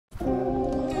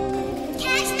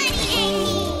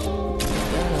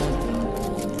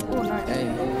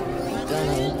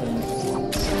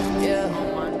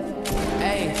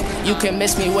You can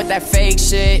miss me with that fake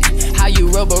shit. How you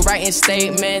real but writing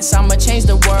statements. I'ma change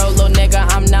the world, little nigga,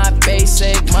 I'm not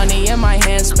basic. Money in my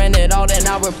hand, spend it all, then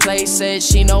I'll replace it.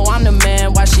 She know I'm the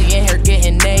man, why she in here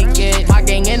getting naked? My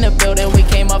gang in the building, we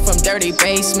came up from dirty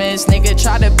basements. Nigga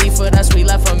try to beef with us, we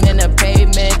left him in the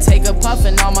pavement. Take a puff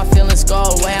and all my feelings go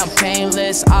away, I'm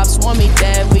painless. Ops want me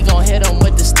dead, we gon' hit him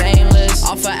with the stainless.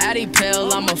 Off a Addy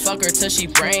pill, I'ma fuck her till she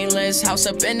brainless. House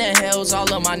up in the hills, all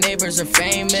of my neighbors are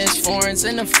famous. Foreigns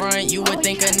in the front, you would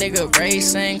think a nigga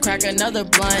racing. Crack another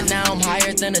blunt, now I'm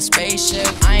higher than a spaceship.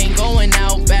 I ain't going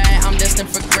out bad, I'm destined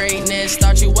for greatness.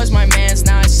 Thought you was my mans,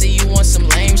 now I see you on some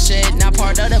lame shit. Not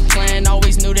part of the plan,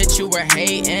 always knew that you were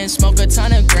hating. Smoke a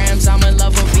ton of grams, I'm in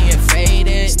love with being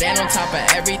faded. Stand on top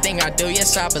of everything I do,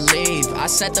 yes I believe. I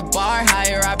set the bar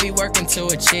higher, I be working to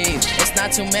achieve. It's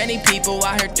not too many people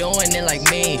out here doing it like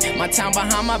me. My time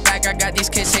behind my back, I got these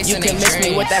kids chasing their dreams. You can miss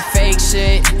me with that fake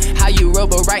shit. How you real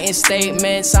but writing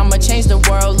statements. I'ma change the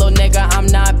world, little nigga, I'm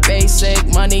not basic.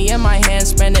 Money in my hand,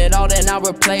 spend it all, then I'll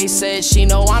replace it. She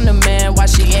know I'm the man, why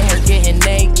she in here getting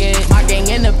naked? My gang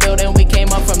in the building, we came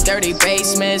up from dirty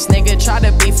basements. Nigga try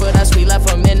to beef with us, we left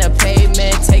him in the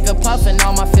pavement. Take a puff and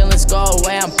all my feelings go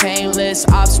away, I'm painless.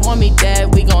 Ops want me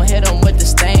dead, we gon' hit him with the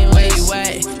stainless. Where you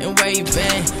at and where you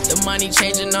been? The money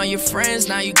changing on your friends,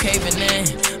 now you caving in.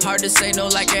 Hard to say no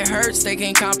like it hurts, they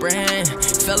can't comprehend.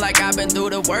 Feel like I've been through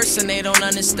the worst and they don't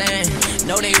understand.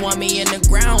 Know they want me in the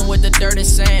ground with the dirt and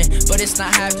sand, but it's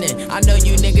not happening. I know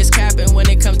you niggas capping when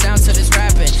it comes down to this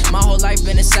rapping. My whole life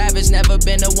been a savage, never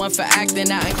been the one for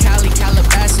acting. Out in Cali,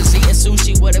 Calabasas, eating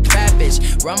sushi with a bad bitch.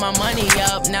 Run my money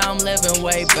up, now I'm living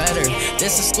way better.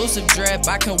 This exclusive drip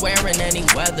I can wear in any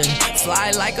weather.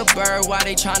 Fly like a bird while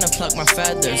they tryna pluck my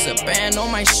feathers. A band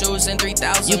on my shoes and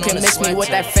 3,000 You can on miss me with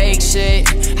that fake shit.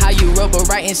 How you real but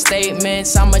writing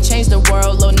statements. I'ma change the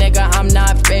world, little nigga, I'm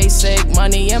not basic.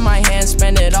 Money in my hand,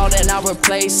 spend it all, then I'll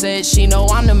replace it. She know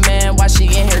I'm the man, why she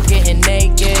in here getting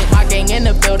naked? My gang in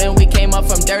the building, we came up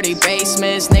from dirty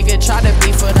basements. Nigga try to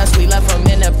beef with us, we left him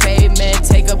in the pavement.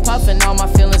 Take a puff and all my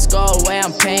feelings go away,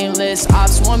 I'm painless.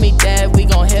 Ops want me dead, we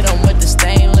gon' hit